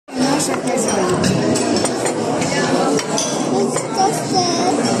Expensive.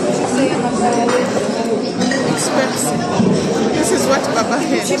 This is what Baba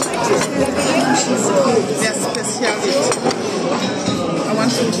had. Their speciality. I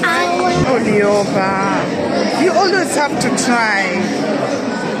want to try. Oh, Lioba. You always have to try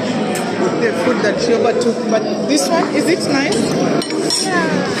the food that Lioba took. But this one, is it nice? Yeah.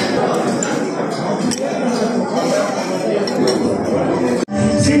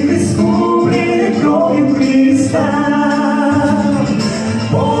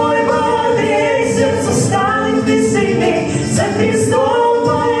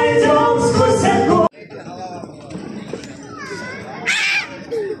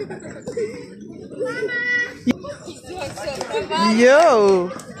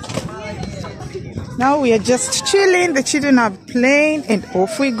 Yo, now we are just chilling. The children are playing and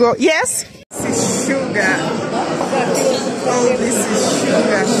off we go. Yes, this is sugar. Oh, this is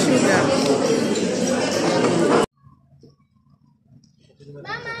sugar.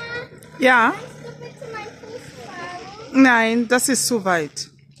 Mama. Ja. Nein, das ist zu weit.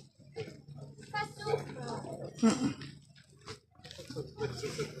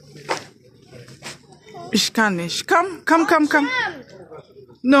 Ich kann nicht. Komm.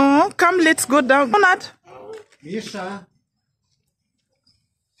 No, come, let's go down. Donat. Misha.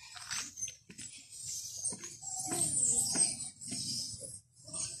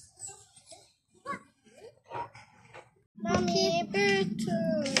 Mommy,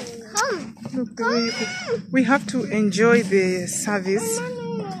 come. Look, we have to enjoy the service.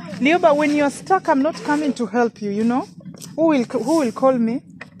 Lioba, when you're stuck, I'm not coming to help you, you know? Who will call me?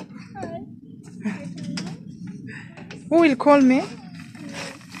 Who will call me?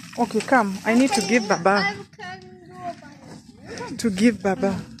 Okay, come. I need to give Baba.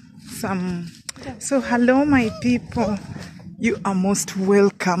 Some. So, hello, my people. You are most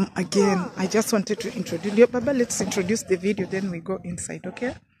welcome again. I just wanted to introduce you. Baba, let's introduce the video, then we go inside,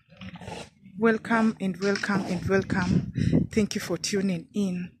 okay? Welcome and welcome and welcome. Thank you for tuning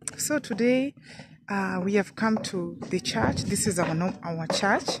in. So today, we have come to the church. This is our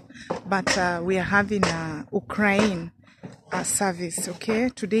church, but we are having a Ukraine service. Okay,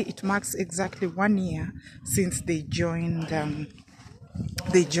 today it marks exactly 1 year since they joined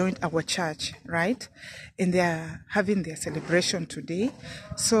our church, right? And they are having their celebration today.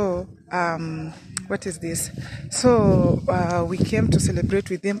 So what is this? So we came to celebrate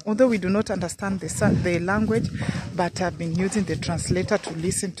with them, although we do not understand the language, but I've been using the translator to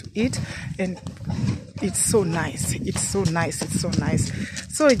listen to it, and it's so nice.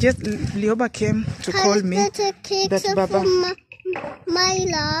 So Lioba came to call me that Baba.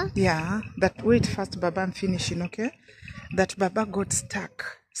 Myla. Yeah, that wait first, Baba, I'm finishing, okay? That Baba got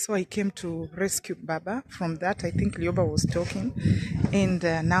stuck. So I came to rescue Baba from that. I think Lioba was talking, and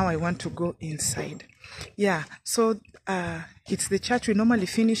now I want to go inside. Yeah, so it's the church. We normally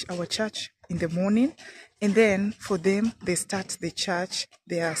finish our church in the morning, and then for them, they start the church,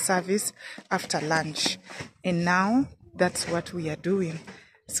 their service after lunch. And now that's what we are doing.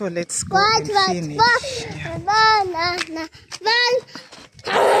 So let's go and finish.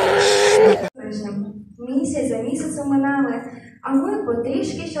 Місяць за місяцем минали, а ми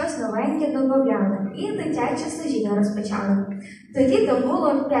потрішки щось новеньке додавали і дитяче служіння розпочали. Тоді там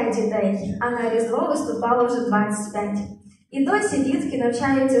було 5 дітей, а на Різдво виступало вже 25. І досі дітки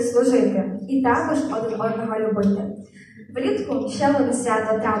навчаються служити, і також один одного любити. Влітку ще одне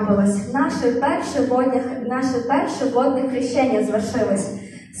свято трапилось. Наше перше водне хрещення звершилось.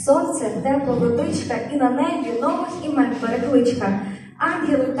 Сонце, тепла водичка і на небі нових імен перекличка.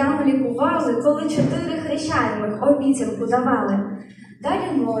 Ангели там лікували, коли 4 хрещаємих обіцянку давали.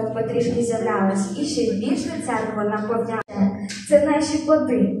 Далі молодь потрішки з'являлась, і ще більше церква наповняє. Це наші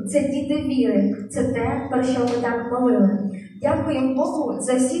плоди, це діти віри, це те, про що ми так молили. Дякуємо Богу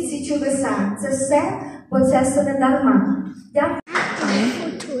за всі ці чудеса. Це все, бо це все не дарма.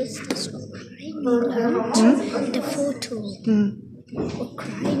 The photo.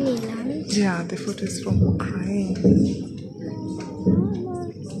 Ukraine land. Yeah, the photo is from Ukraine.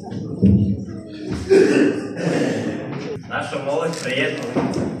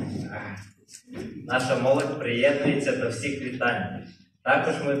 Наша молодь приєднується до всіх вітань.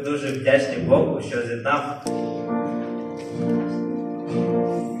 Також ми дуже вдячні Богу, що з'єднав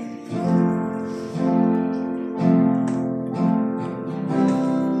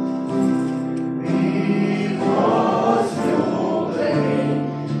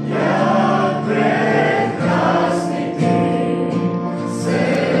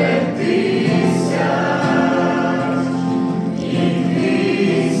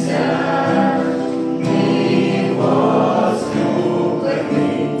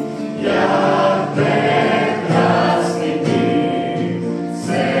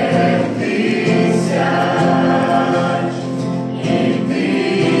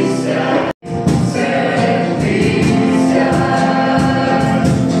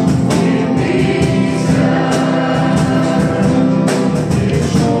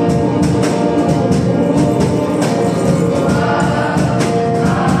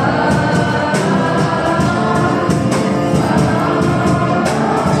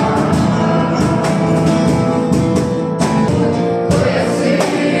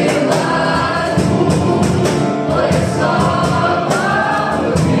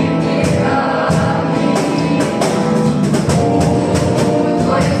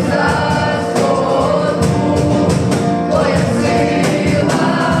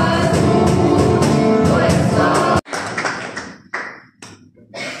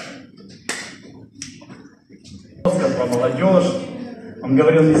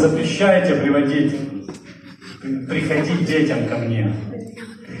запрещаете приходить детям ко мне.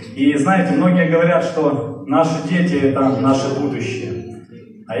 И знаете, многие говорят, что наши дети – это наше будущее.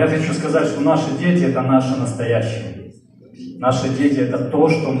 А я хочу сказать, что наши дети – это наше настоящее. Наши дети – это то,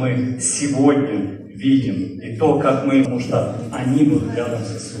 что мы сегодня видим. И то, как мы, потому что они будут рядом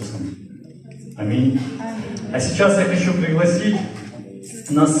с Иисусом. Аминь. А сейчас я хочу пригласить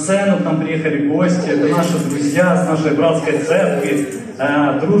на сцену, к нам приехали гости. Это наши друзья с нашей братской церкви,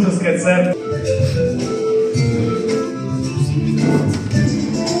 дружеской церкви.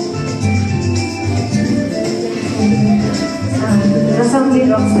 На самом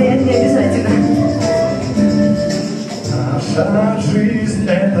деле вам стоять не обязательно. Наша жизнь —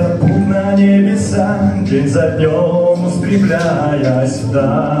 это путь на небеса, день за днем устремляя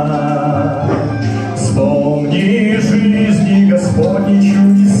сюда. Вспомни жизни Господни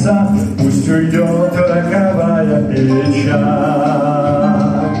чудеса, пусть уйдет роковая печаль.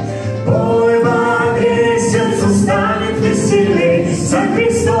 Пой бодрей, сердцу станет веселей, за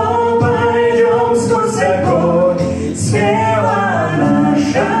Христом пойдем сквозь огонь. Смело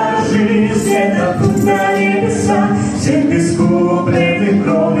наша жизнь — это путь на небеса, всех искупленных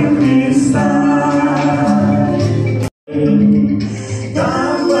кровью Христа.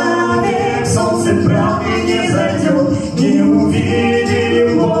 Там вовек солнце правды не зайдет, не увидим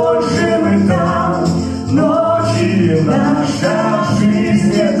больше мы там. Ночью наша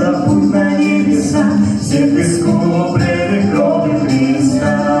жизнь — это путь на небеса, всех искупленных кровью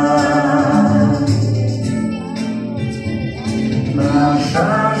Христа. Наша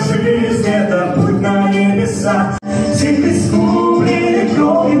жизнь — это путь на небеса, всех искупленных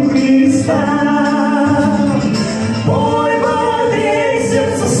кровью Христа. Пой бодрей,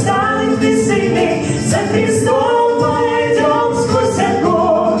 сердцу станет веселей, за Христом пойдем сквозь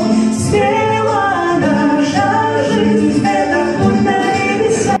огонь. Смело наша жизнь — это путь на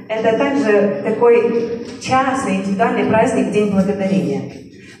небеса. Это также такой частный, индивидуальный праздник, День Благодарения.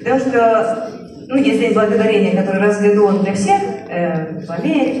 Потому что есть День Благодарения, который раз в году он для всех, в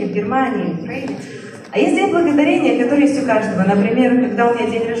Америке, в Германии, в Украине. А есть День Благодарения, который есть у каждого. Например, когда у меня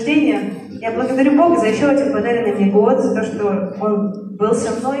день рождения, я благодарю Бога за еще один подаренный мне год, за то, что Он был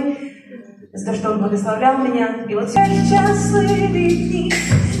со мной, за то, что Он благословлял меня. И вот все счастливые дни,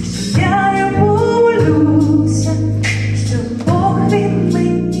 что я молюсь, что Бог він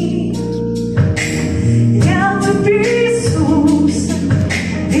мені. Я тобі, Ісусе,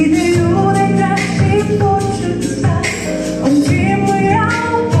 віддаю найкращі почуття. Он ти моя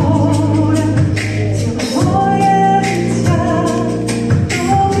воля, ти моє життя.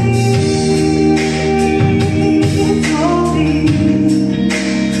 Тобі,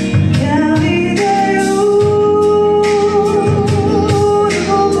 я віддаю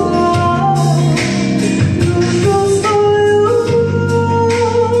душу свою.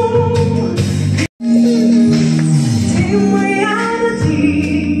 Ти моя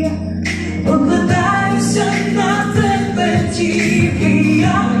надія, покладаюся на тебе тільки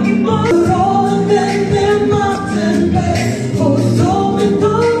я, і бороти нема тебе, хто ми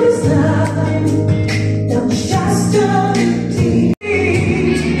добре знаємо, там щастя не ти.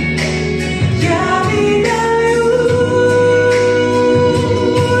 Я віддаю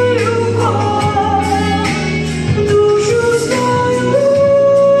любов, душу свою.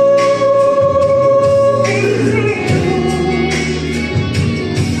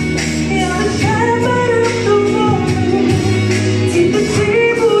 Я лише перед тобою, тільки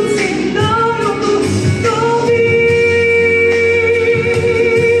живу ціною тобі,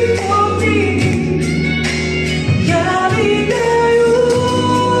 тобі. Я віддаю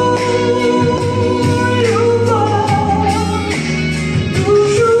любов,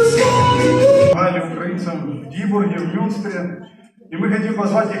 душу свою. Помогали украинцам в Дибурге, в Мюнстере. И мы хотим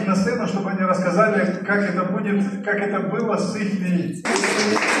позвать их на сцену, чтобы они рассказали, как это будет, как это было с их.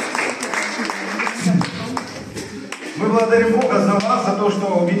 Мы благодарим Бога за вас, за то, что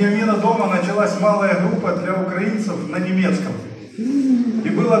у Вениамина дома началась малая группа для украинцев на немецком. И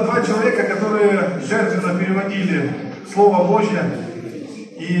было 2 человека, которые жертвенно переводили Слово Божье.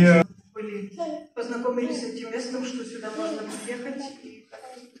 И познакомились с этим местом, что сюда можно приехать и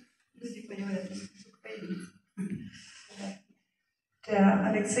люди понимают Украину. Der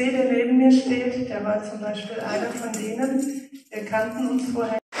Alexei, der neben mir steht, der war zum Beispiel einer von denen, wir kannten uns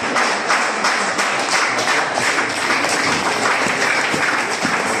vorher.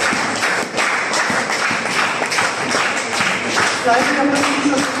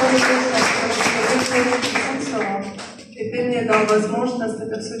 Теперь мне дал возможность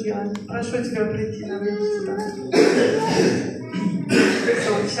это все делать. Прошу тебя прийти на сюда.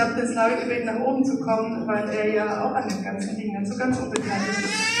 So, ich habe den Slavi gebeten, nach oben zu kommen, weil er ja auch an den ganzen Dingen so ganz unbekannt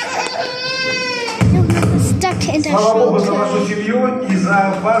ist. Слава Богу за вашу семью и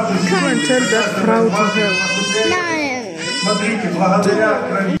за вашу семью. Смотрите, благодаря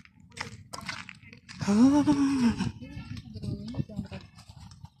крови.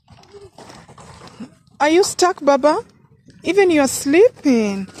 Are you stuck, Baba? Even you're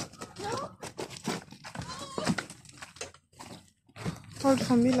sleeping. Hold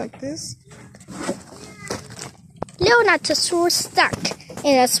for me like this. Leonard is so stuck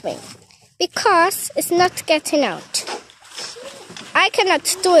in a swing because it's not getting out. I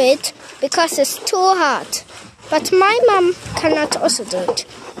cannot do it because it's too hard. But my mom cannot also do it.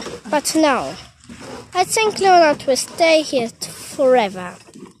 But no, I think Leonard will stay here forever.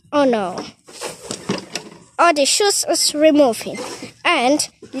 Oh no. All the shoes is removing. And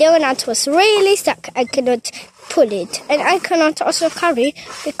Leonard was really stuck. I cannot pull it. And I cannot also carry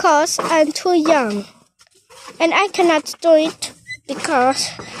because I'm too young. And I cannot do it because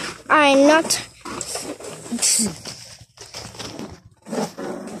I'm not...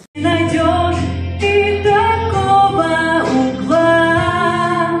 Найдешь ты такого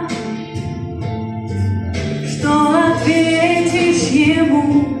угла, что ответишь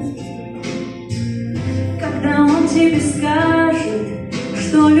ему, когда он тебе скажет,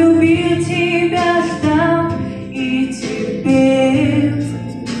 что любил тебя, ждал и терпел,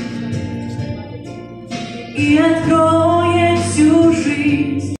 и откроет всю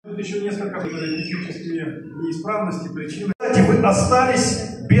жизнь. Тут еще несколько технические неисправности, причины. Кстати, вы остались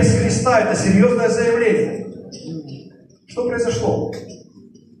без Христа. Это серьезное заявление. Что произошло?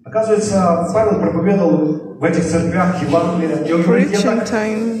 Оказывается, Павел проповедовал в этих церквях Евангелие. И он говорит, я так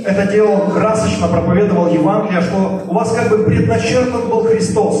это делал, красочно проповедовал Евангелие, что у вас как бы предначертан был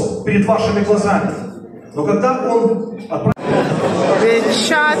Христос перед вашими глазами. Но когда он отправил... The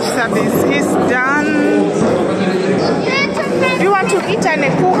church service is done. You want to eat a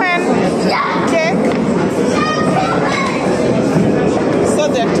Kuchen cake? So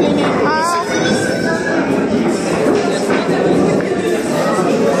they're cleaning up.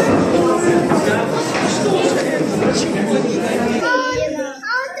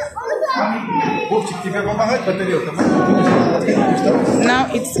 Now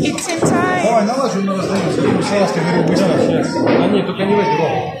it's eating time. Давай, налаживай на раздачу. Салазка говорит, будь она. Нет, только не в эти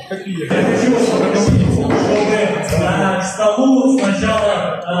роли. Какие? К столу сначала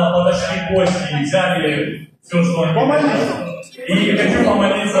подошли гости, взяли все, что они помолились. И хочу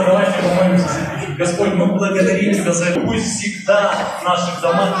помолиться, давайте помолимся. Господь, мы благодарим Тебя за это. Пусть всегда в наших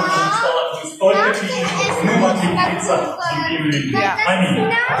домах стало столько пищи, чтобы мы могли делиться другими людьми. Аминь.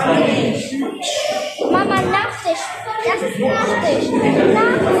 Mama, nach dich. Das ist nach dich.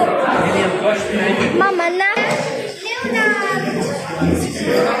 Mama, nach. Leonard.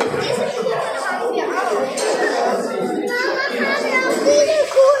 Diese Kuchen haben wir auch. Mama, haben wir auch diese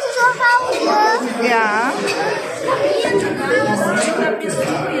Kuchen zu Hause? Ja.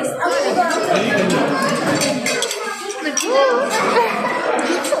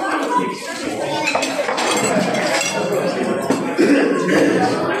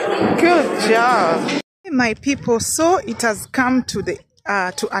 Good job. My people, so it has come to the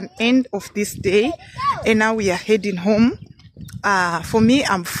to an end of this day, and now we are heading home. For me,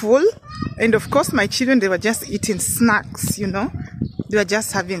 I'm full, and of course my children, they were just eating snacks, you know, they were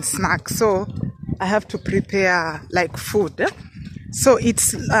just having snacks, so I have to prepare like food. So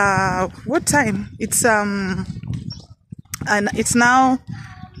it's what time? It's and it's now,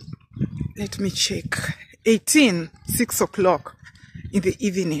 let me check, 6 o'clock in the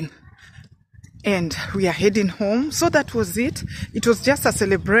evening, and we are heading home. So that was it. It was just a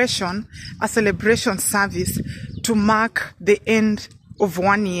celebration service to mark the end of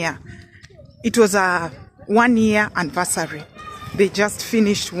 1 year. It was a 1 year anniversary. They just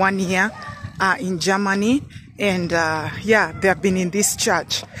finished 1 year in Germany, and yeah, they have been in this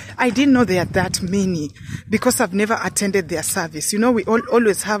church. I didn't know there are that many because I've never attended their service. You know, we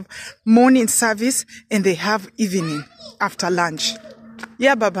always have morning service and they have evening after lunch.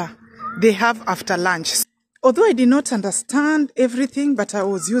 Yeah, Baba, they have after lunch. Although I did not understand everything, but I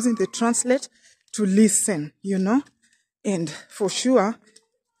was using the translate to listen, you know. And for sure,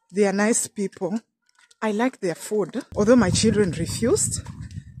 they are nice people. I like their food. Although my children refused,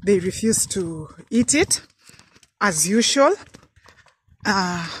 they refused to eat it as usual.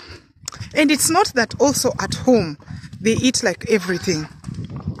 And it's not that also at home they eat like everything.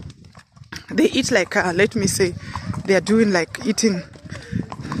 They eat like, let me say, they are doing like eating.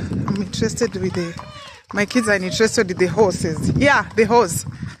 I'm interested with my kids are interested in the horses. Yeah, the horse.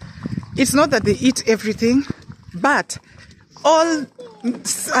 It's not that they eat everything, but all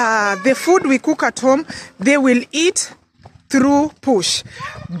the food we cook at home, they will eat through push.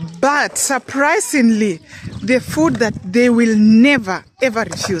 But surprisingly, the food that they will never ever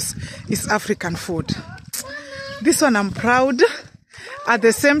refuse is African food. This one I'm proud. At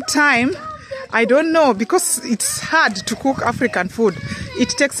the same time, I don't know, because it's hard to cook African food. It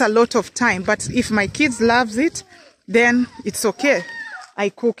takes a lot of time, but if my kids loves it, then it's okay. I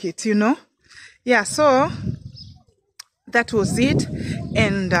cook it, you know. Yeah, so that was it.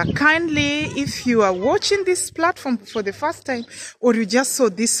 And kindly, if you are watching this platform for the first time, or you just saw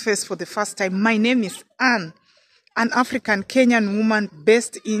this face for the first time, my name is Anne, an African Kenyan woman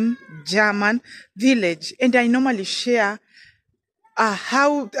based in German Village, and I normally share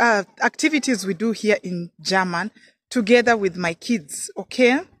how activities we do here in German together with my kids,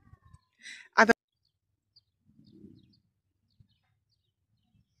 okay?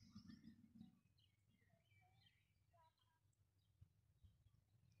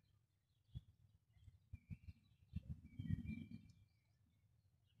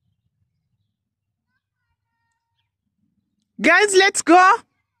 Guys, let's go.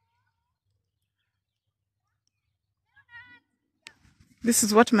 This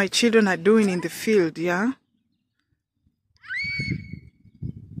is what my children are doing in the field, yeah?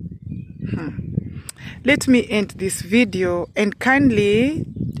 Let me end this video, and kindly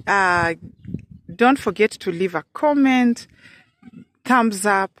don't forget to leave a comment, thumbs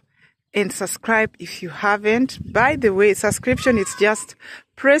up, and subscribe if you haven't. By the way, subscription is just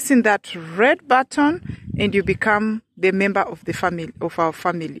pressing that red button and you become the member of the family, of our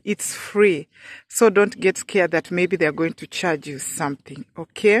family. It's free, so don't get scared that maybe they're going to charge you something,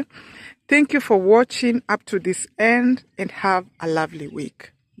 okay? Thank you for watching up to this end, and have a lovely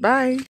week. Bye.